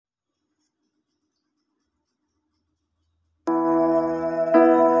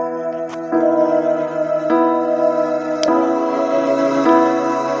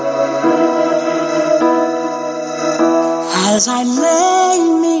as I lay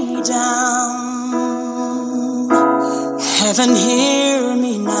me down. Heaven, hear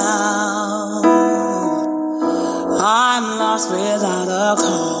me now. I'm lost without a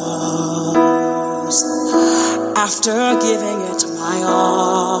cause, after giving it my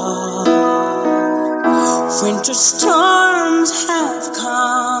all. Winter storms have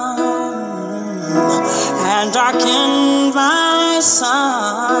come and darkened my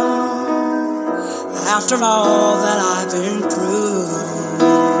sun. After all that I've been through,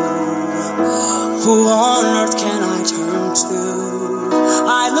 who on earth can I turn to?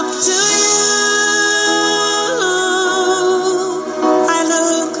 I look to you, I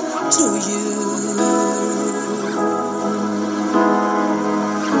look to you.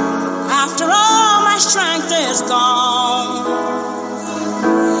 After all my strength is gone,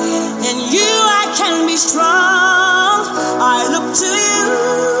 in you I can be strong. I look to you.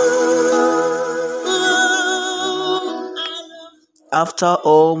 After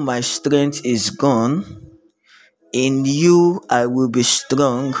all my strength is gone, in you I will be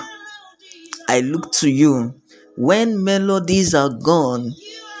strong. I look to you. When melodies are gone,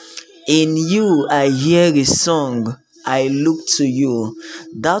 in you I hear a song. I look to you.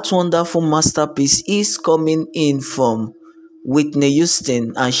 That wonderful masterpiece is coming in from Whitney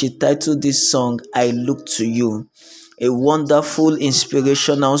Houston, and she titled this song, I Look to You. A wonderful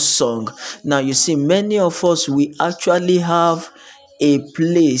inspirational song. Now you see, many of us, we actually have a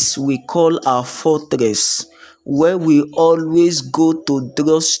place we call our fortress, where we always go to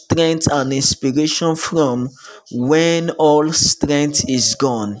draw strength and inspiration from when all strength is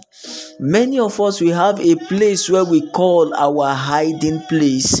gone. Many of us, we have a place where we call our hiding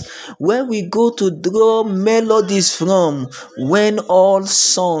place, where we go to draw melodies from when all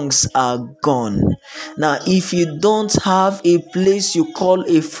songs are gone. Now, if you don't have a place you call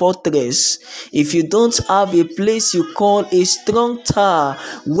a fortress, if you don't have a place you call a strong tower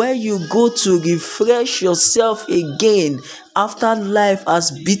where you go to refresh yourself again after life has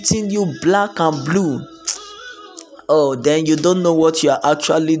beaten you black and blue, oh, then you don't know what you are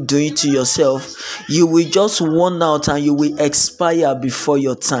actually doing to yourself. You will just worn out and you will expire before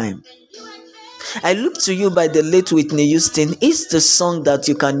your time. I Look to You by the late Whitney Houston is the song that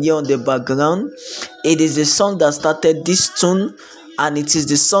you can hear on the background. It is the song that started this tune, and it is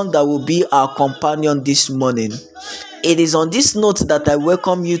the song that will be our companion this morning. It is on this note that I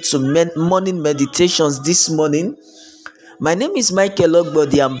welcome you to morning meditations this morning. My name is Michael Ogbo,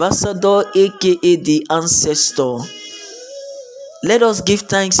 the ambassador, aka the ancestor. Let us give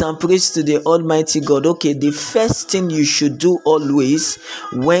thanks and praise to the Almighty God. Okay, the first thing you should do always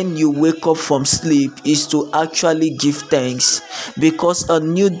when you wake up from sleep is to actually give thanks, because a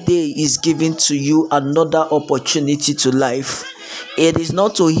new day is given to you, another opportunity to life. It is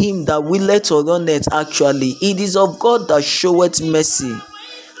not to him that willeth or runneth, actually. It is of God that showeth mercy.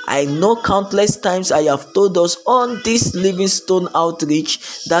 I know countless times I have told us on this Livingstone Outreach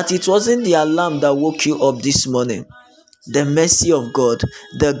that it wasn't the alarm that woke you up this morning. The mercy of God,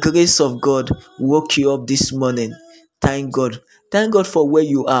 the grace of God woke you up this morning. Thank God. Thank God for where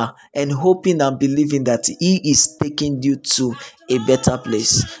you are, and hoping and believing that He is taking you to a better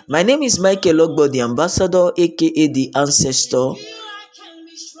place. My name is Michael Ogbo, the ambassador, aka the ancestor.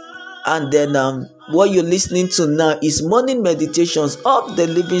 And then what you're listening to now is morning meditations of the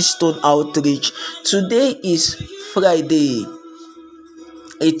Livingstone Outreach. Today is Friday.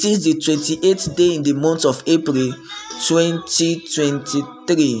 It is the 28th day in the month of April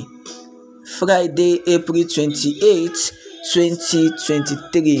 2023. Friday, April 28th,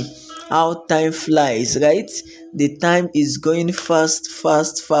 2023. How time flies, right? The time is going fast.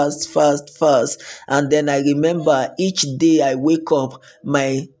 And then I remember each day I wake up,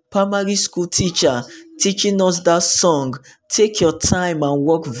 my primary school teacher teaching us that song, take your time and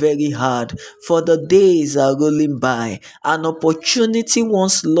work very hard, for the days are rolling by. An opportunity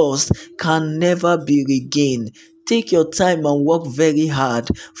once lost can never be regained. Take your time and work very hard,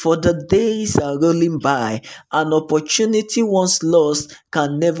 for the days are rolling by. An opportunity once lost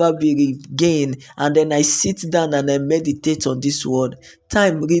can never be regained. And then I sit down and I meditate on this word.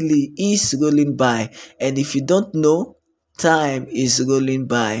 Time really is rolling by. And if you don't know, time is rolling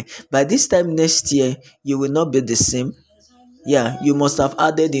by. By this time next year, you will not be the same. Yeah, you must have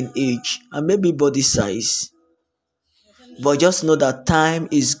added in age and maybe body size. But just know that time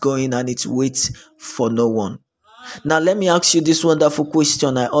is going and it waits for no one. Now let me ask you this wonderful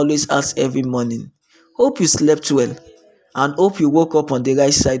question I always ask every morning. Hope you slept well and hope you woke up on the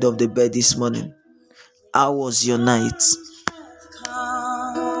right side of the bed this morning. How was your night?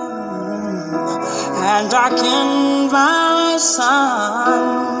 And darkened my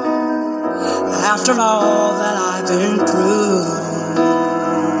sun. After all that I've been through,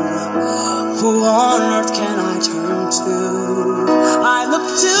 who on earth can I turn to? I look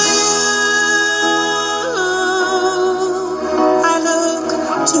to you. I look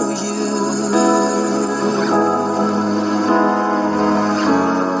to you.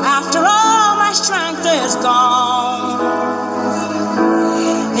 After all my strength is gone,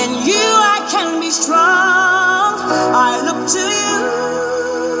 in you I can be strong. I look to you.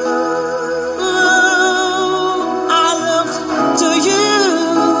 I look to you.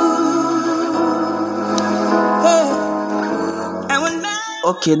 Hey. And when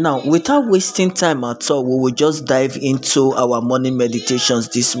Okay, now without wasting time at all, we will just dive into our morning meditations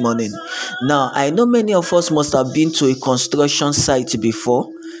this morning. Now, I know many of us must have been to a construction site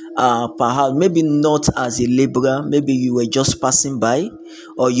before. Perhaps maybe not as a laborer, maybe you were just passing by,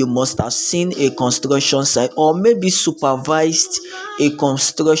 or you must have seen a construction site, or maybe supervised a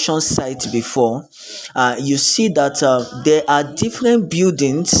construction site before. You see that there are different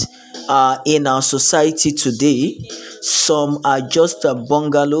buildings in our society today. Some are just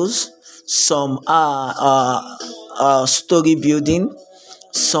bungalows, some are story building,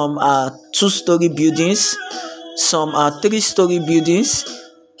 some are two-story buildings, some are three-story buildings,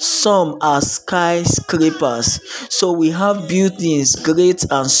 some are skyscrapers. So we have buildings great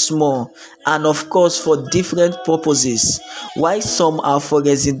and small, and of course for different purposes. While some are for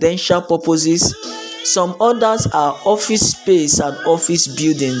residential purposes, some others are office space and office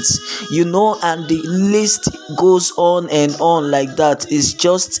buildings, and the list goes on and on like that. It's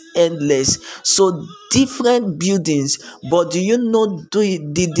just endless. So different buildings, but do you know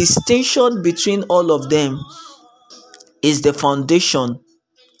the distinction between all of them is the foundation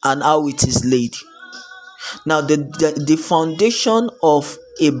and how it is laid. Now, the foundation of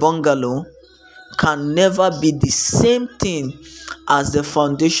a bungalow can never be the same thing as the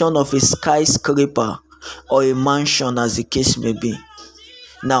foundation of a skyscraper or a mansion, as the case may be.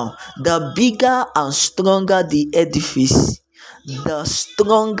 Now, the bigger and stronger the edifice, the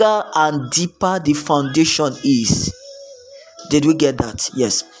stronger and deeper the foundation is. Did we get that?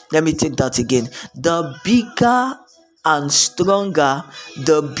 Yes. Let me take that again. The bigger and stronger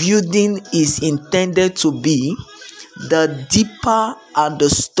the building is intended to be, the deeper and the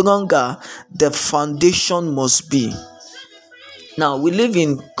stronger the foundation must be. Now, we live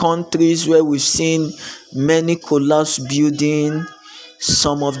in countries where we've seen many collapsed buildings.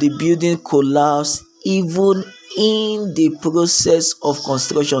 Some of the buildings collapse even in the process of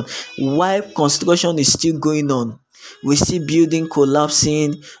construction. While construction is still going on, we see building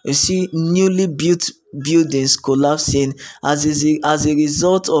collapsing. We see newly built buildings collapsing as a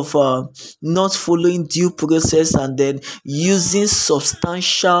result of not following due process, and then using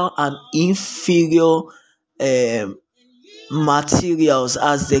substantial and inferior materials,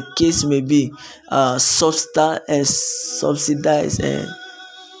 as the case may be. Subsidized.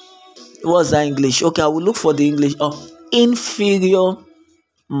 What's that English? Okay, I will look for the English. Inferior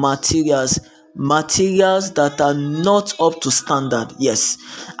materials that are not up to standard. Yes.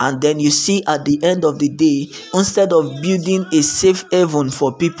 And then you see, at the end of the day, instead of building a safe haven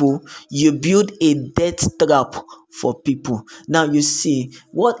for people, you build a death trap for people. Now you see,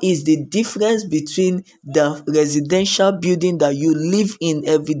 what is the difference between the residential building that you live in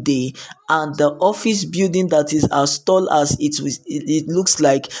every day and the office building that is as tall as it looks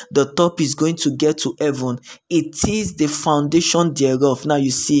like the top is going to get to heaven? It is the foundation thereof. Now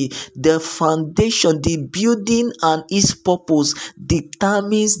you see, the foundation, the building and its purpose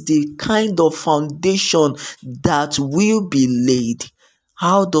determines the kind of foundation that will be laid.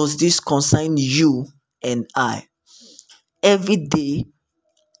 How does this concern you and I? Every day,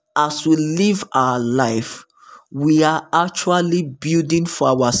 as we live our life, we are actually building for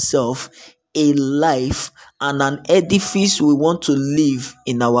ourselves a life and an edifice we want to live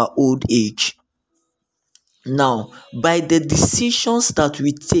in our old age. Now, by the decisions that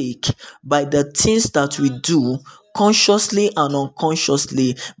we take, by the things that we do, consciously and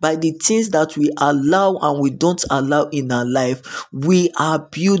unconsciously, by the things that we allow and we don't allow in our life, we are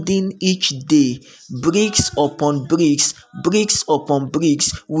building each day, bricks upon bricks, bricks upon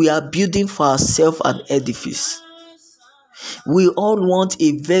bricks. We are building for ourselves an edifice. We all want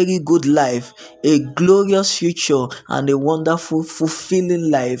a very good life, a glorious future, and a wonderful,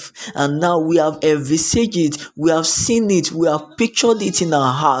 fulfilling life. And now we have envisaged it, we have seen it, we have pictured it in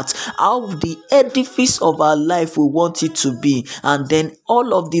our hearts, how the edifice of our life we want it to be. And then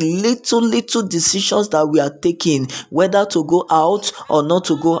all of the little decisions that we are taking, whether to go out or not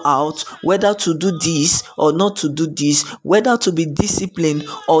to go out, whether to do this or not to do this, whether to be disciplined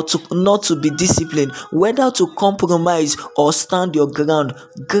or to not to be disciplined, whether to compromise or stand your ground.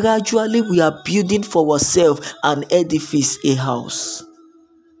 Gradually, we are building for ourselves an edifice, a house.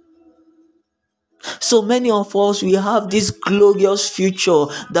 So many of us, we have this glorious future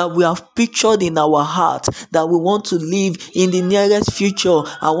that we have pictured in our heart that we want to live in the nearest future.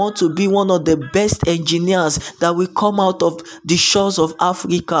 I want to be one of the best engineers that will come out of the shores of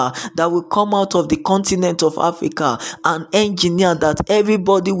Africa, that will come out of the continent of Africa, an engineer that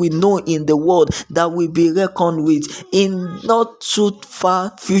everybody will know in the world, that will be reckoned with in not too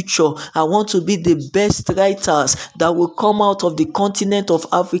far future. I want to be the best writers that will come out of the continent of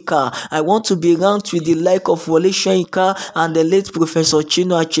Africa. I want to be ranked with the like of Wole Soyinka and the late Professor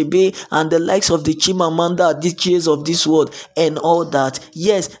Chinua Achebe and the likes of the Chimamanda Adichies of this world and all that.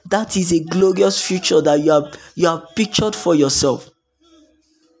 Yes, that is a glorious future that you have pictured for yourself.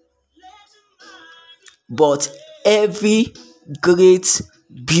 But every great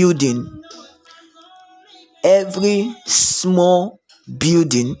building, every small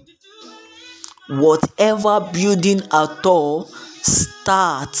building, whatever building at all,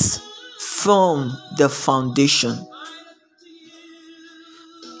 starts from the foundation.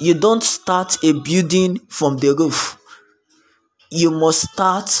 You don't start a building from the roof. You must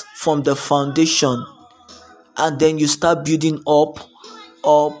start from the foundation, and then you start building up,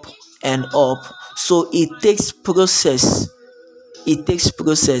 and up. So it takes process.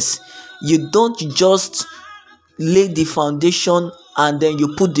 You don't just lay the foundation and then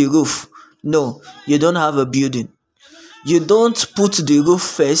you put the roof. No, you don't have a building. You don't put the roof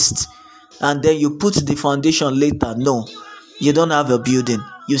first and then you put the foundation later. No, you don't have a building.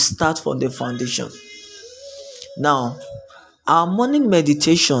 You start from the foundation. Now, our morning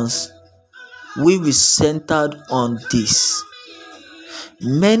meditations will be centered on this.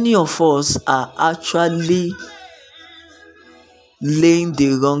 Many of us are actually laying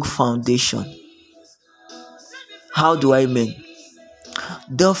the wrong foundation. How do I mean?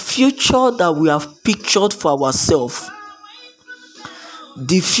 The future that we have pictured for ourselves,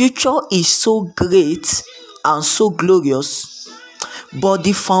 the future is so great and so glorious, but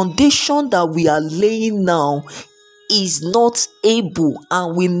the foundation that we are laying now is not able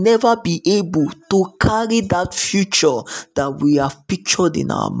and will never be able to carry that future that we have pictured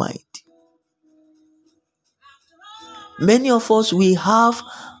in our mind. Many of us, we have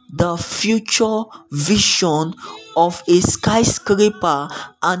the future vision of a skyscraper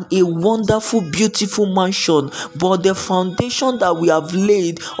and a wonderful, beautiful mansion, but the foundation that we have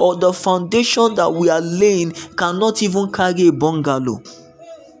laid or the foundation that we are laying cannot even carry a bungalow.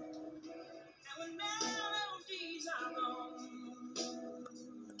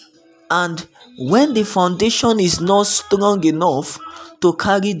 And when the foundation is not strong enough to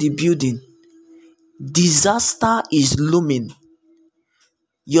carry the building, disaster is looming.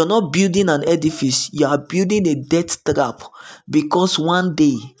 You're not building an edifice, you are building a death trap, because one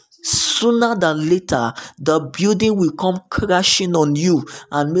day, sooner than later, the building will come crashing on you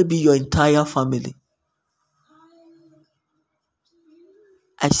and maybe your entire family.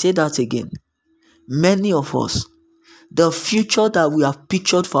 I say that again. Many of us, the future that we have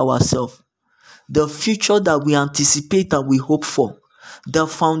pictured for ourselves, the future that we anticipate and we hope for, the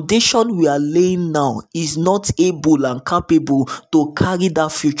foundation we are laying now is not able and capable to carry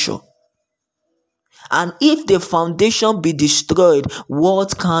that future. And if the foundation be destroyed,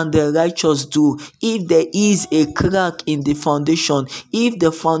 what can the righteous do? If there is a crack in the foundation, if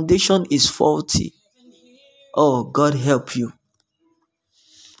the foundation is faulty, oh, God help you.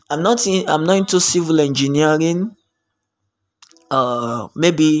 I'm not into civil engineering.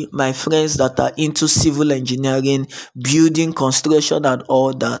 Maybe my friends that are into civil engineering, building, construction, and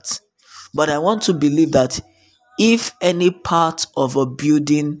all that. But I want to believe that if any part of a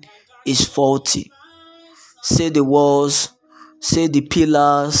building is faulty, say the walls, say the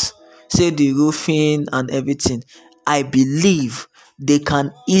pillars, say the roofing and everything, I believe they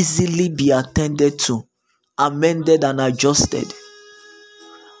can easily be attended to, amended and adjusted.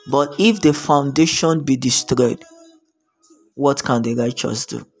 But if the foundation be destroyed, what can the righteous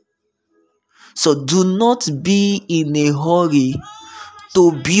do? So do not be in a hurry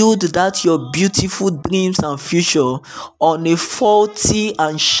to build that your beautiful dreams and future on a faulty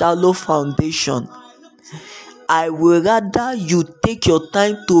and shallow foundation. I would rather you take your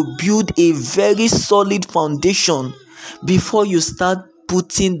time to build a very solid foundation before you start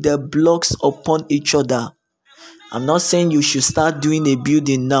putting the blocks upon each other. I'm not saying you should start doing a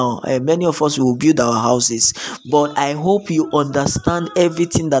building now. Many of us will build our houses, but I hope you understand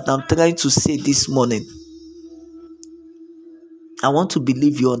everything that I'm trying to say this morning. I want to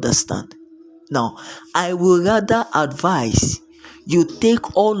believe you understand. Now, I will rather advise you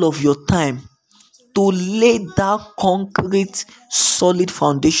take all of your time to lay that concrete, solid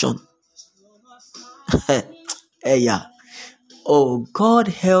foundation. Yeah. Oh, God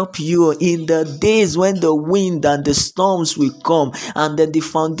help you in the days when the wind and the storms will come, and then the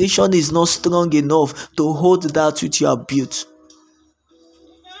foundation is not strong enough to hold that which you have built.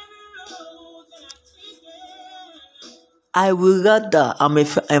 I will rather, I'm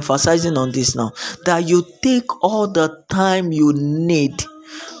emphasizing on this now, that you take all the time you need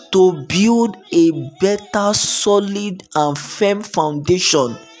to build a better, solid, and firm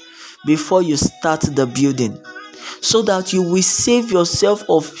foundation before you start the building, so that you will save yourself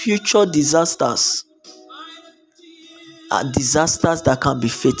of future disasters, and disasters that can be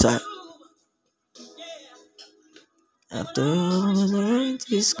fatal. After the rain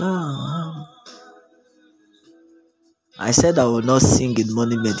is gone. I said I will not sing in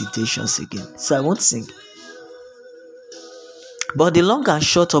morning meditations again, so I won't sing. But the long and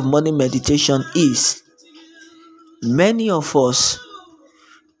short of morning meditation is, many of us,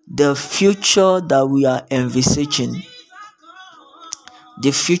 the future that we are envisaging,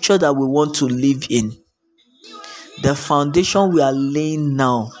 the future that we want to live in, the foundation we are laying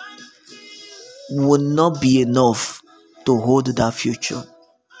now will not be enough to hold that future.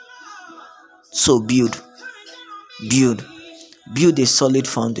 So build a solid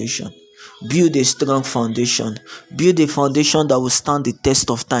foundation. Build a strong foundation. Build a foundation that will stand the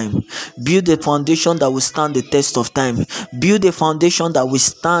test of time. Build a foundation that will stand the test of time. Build a foundation that will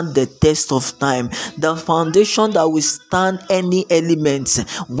stand the test of time. The foundation that will stand any elements.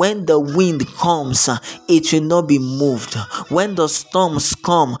 When the wind comes, it will not be moved. When the storms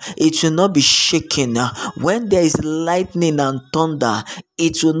come, it will not be shaken. When there is lightning and thunder,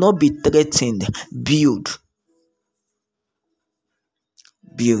 it will not be threatened. Build.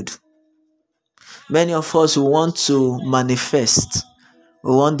 Many of us want to manifest.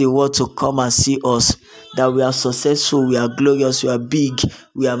 We want the world to come and see us, that we are successful, we are glorious, we are big,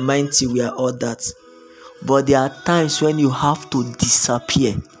 we are mighty, we are all that. But there are times when you have to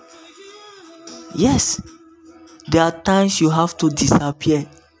disappear. Yes, there are times you have to disappear.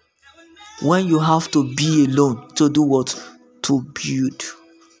 When you have to be alone to do what? To build.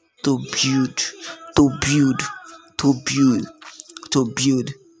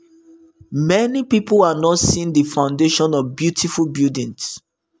 Many people are not seeing the foundation of beautiful buildings,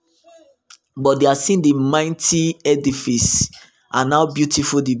 but they are seeing the mighty edifice and how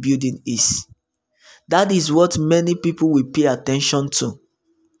beautiful the building is. That is what many people will pay attention to.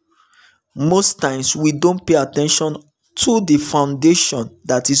 Most times we don't pay attention to the foundation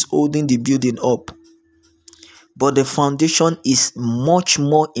that is holding the building up. But the foundation is much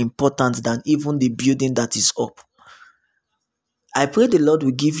more important than even the building that is up. I pray the Lord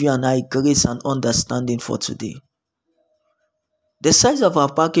will give you and I grace and understanding for today. The size of our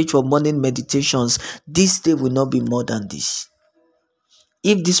package for morning meditations this day will not be more than this.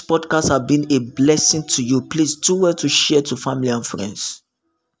 If this podcast has been a blessing to you, please do well to share to family and friends.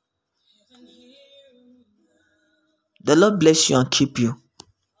 The Lord bless you and keep you.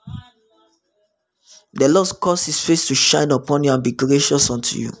 The Lord cause his face to shine upon you and be gracious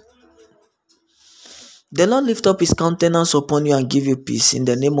unto you. The Lord lift up his countenance upon you and give you peace. In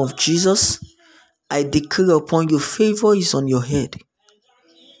the name of Jesus, I decree upon you, favor is on your head.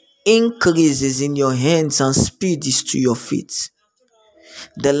 Increase is in your hands and speed is to your feet.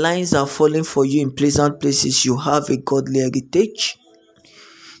 The lines are falling for you in pleasant places. You have a godly heritage.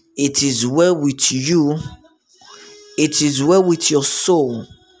 It is well with you. It is well with your soul.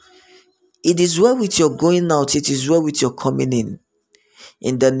 It is well with your going out. It is well with your coming in.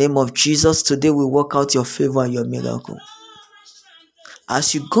 In the name of Jesus, today we work out your favor and your miracle.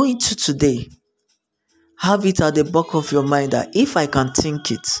 As you go into today, have it at the back of your mind that if I can think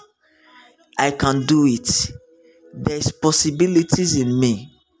it, I can do it. There is possibilities in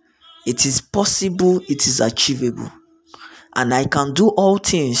me. It is possible, it is achievable. And I can do all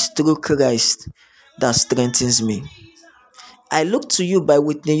things through Christ that strengthens me. I look to you by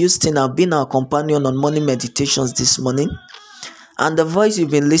Whitney Houston. I've been our companion on morning meditations this morning. And the voice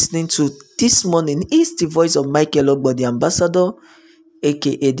you've been listening to this morning is the voice of Michael Ogbo, the ambassador,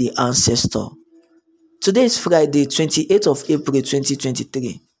 aka the ancestor. Today is Friday, 28th of April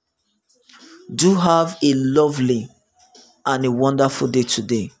 2023. Do have a lovely and a wonderful day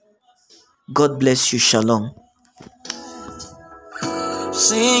today. God bless you. Shalom.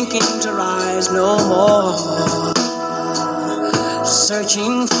 Sinking to rise no more,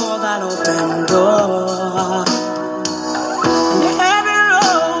 searching for that open door. And every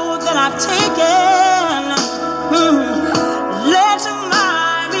road that I've taken led to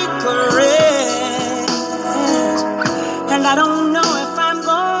my regret, and I don't